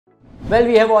Well,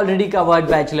 we have already covered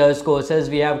bachelor's courses,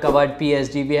 we have covered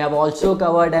PhD, we have also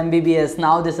covered MBBS.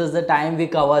 Now this is the time we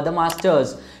cover the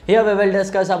masters. Here we will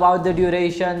discuss about the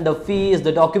duration, the fees,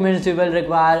 the documents you will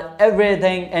require,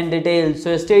 everything in detail.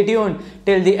 So stay tuned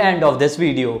till the end of this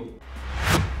video.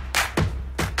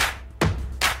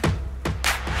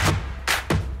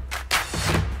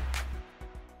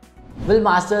 Well,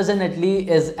 masters in Italy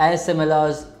is as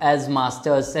similar as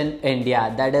masters in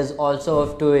India, that is also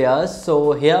of 2 years.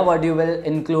 So here what you will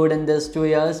include in this 2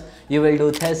 years, you will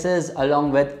do thesis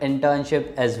along with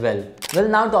internship as well. Well,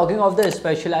 now talking of the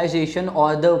specialization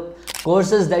or the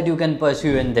courses that you can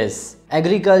pursue in this: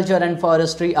 agriculture and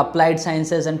forestry, applied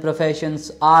sciences and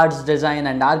professions, arts, design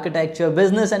and architecture,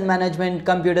 business and management,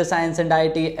 computer science and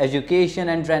IT, education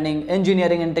and training,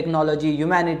 engineering and technology,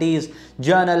 humanities,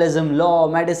 journalism, law,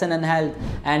 medicine and health,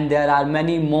 and there are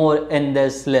many more in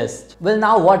this list. Well,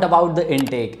 now what about the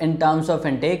intake? In terms of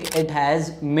intake, it has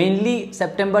mainly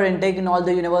September intake in all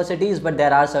the universities, but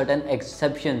there are certain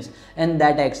exceptions. In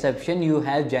that exception, you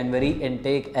have January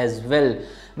intake as well.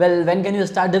 Well, when can you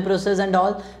start the process and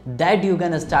all? That you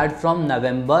can start from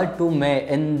November to May.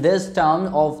 In this term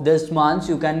of this month,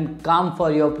 you can come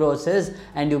for your process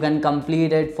and you can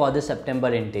complete it for the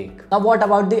September intake. Now, what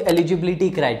about the eligibility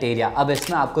criteria? अब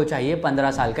इसमें आपको चाहिए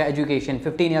 15 साल का education,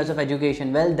 15 years of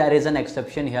education. Well, there is an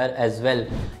exception here as well.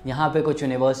 यहाँ पे कुछ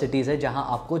universities है जहाँ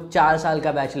आपको 4 साल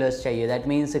का bachelor's चाहिए. That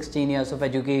means 16 years of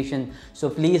education.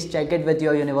 So please check it with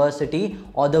your university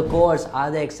or the course. Are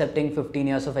they accepting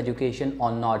 15 years of education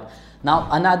or not? Now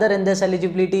another in this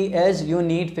eligibility is you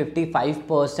need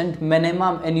 55%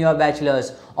 minimum in your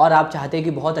bachelor's. और आप चाहते हैं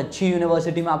कि बहुत अच्छी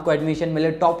university में आपको admission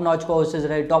मिले, टॉप नॉच कोर्सेज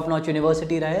रहे, टॉप नॉच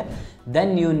यूनिवर्सिटी रहे,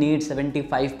 then you need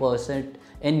 75%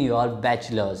 in your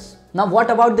bachelor's. Now what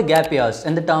about the gap years?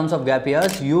 In the terms of gap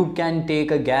years, you can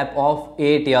take a gap of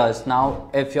 8 years. Now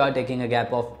if you are taking a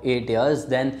gap of 8 years,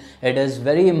 then it is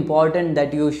very important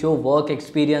that you show work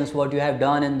experience, what you have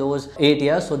done in those 8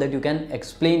 years, so that you can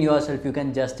explain yourself, you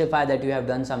can justify that you have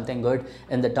done something good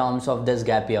in the terms of this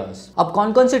gap years. अब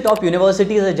कौन कौन सी top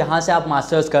universities है जहाँ से आप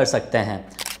masters कर सकते हैं?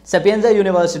 Sapienza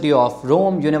University of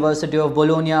Rome, University of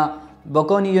Bologna,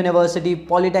 Bocconi University,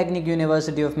 Polytechnic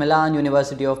University of Milan,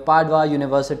 University of Padua,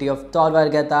 University of Tor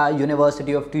Vergata,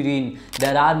 University of Turin.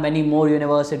 There are many more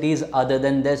universities other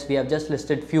than this. We have just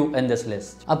listed few in this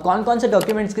list. अब कौन कौन से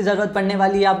documents की जरूरत पड़ने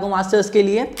वाली है आपको मास्टर्स के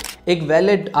लिए? एक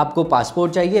वैलिड आपको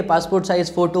पासपोर्ट चाहिए, पासपोर्ट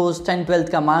साइज फोटोज, 10th-12th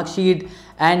का मार्कशीट,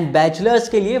 एंड बैचलर्स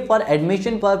के लिए for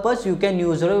admission purpose you can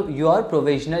use your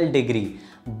provisional degree.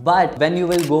 But when you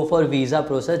will go for visa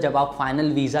process, जब आप फाइनल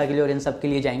वीज़ा के लिए और इन सब के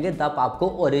लिए जाएंगे, तब आपको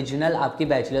ओरिजिनल आपकी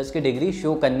बैचलर्स की डिग्री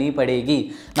शो करनी पड़ेगी.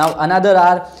 Now another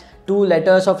are 2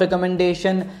 letters of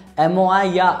recommendation, MOI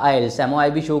या IELTS. MOI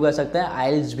भी शो कर सकते हैं,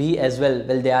 IELTS भी as well.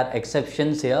 Well, they are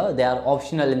exceptions here, they are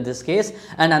optional in this case.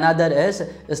 And another is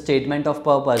a statement of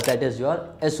purpose, that is your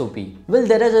SOP. Well,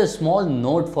 there is a small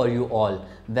note for you all.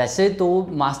 वैसे तो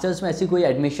masters में ऐसी कोई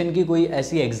admission की कोई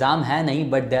ऐसी exam है नहीं,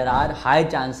 but there are high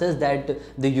chances that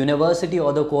the university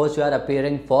और the course you are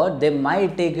appearing for, they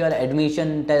might take your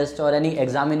admission test और any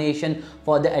examination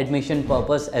for the admission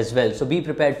purpose as well. So be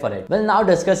prepared for it. Well, now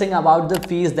discussing about the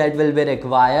fees that will be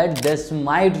required. This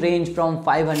might range from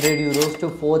 500 euros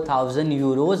to 4000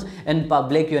 euros in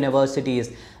public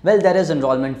universities. Well, there is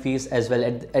enrollment fees as well.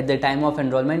 At the time of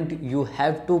enrollment, you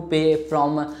have to pay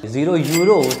from 0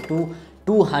 euro to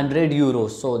 200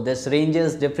 euros. So this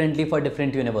ranges differently for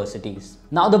different universities.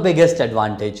 Now the biggest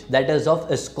advantage, that is of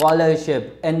a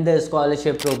scholarship. In the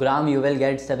scholarship program, you will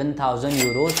get 7000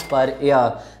 euros per year.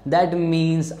 That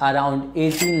means around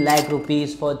 18 lakh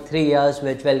rupees for 3 years,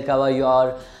 which will cover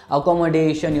your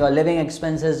accommodation, your living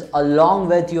expenses, along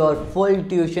with your full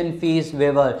tuition fees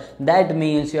waiver. That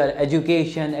means your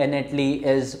education in Italy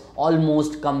is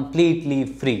almost completely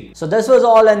free. So this was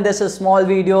all in this small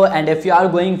video. And if you are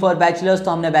going for bachelor's,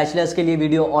 तो हमने bachelor's के लिए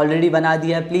video already बना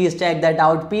दी है. Please check that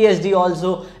out. PhD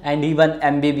also and even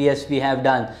MBBS we have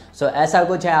done. So ऐसा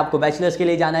कुछ है, आपको bachelor's के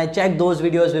लिए जाना है, check those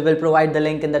videos. We will provide the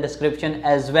link in the description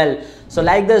as well. So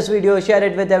like this video, share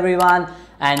it with everyone.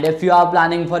 And if you are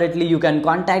planning for Italy, you can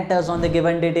contact us on the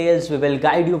given details. We will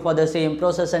guide you for the same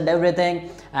process and everything.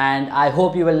 And I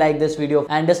hope you will like this video.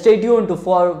 And stay tuned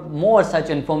for more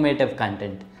such informative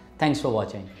content. Thanks for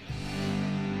watching.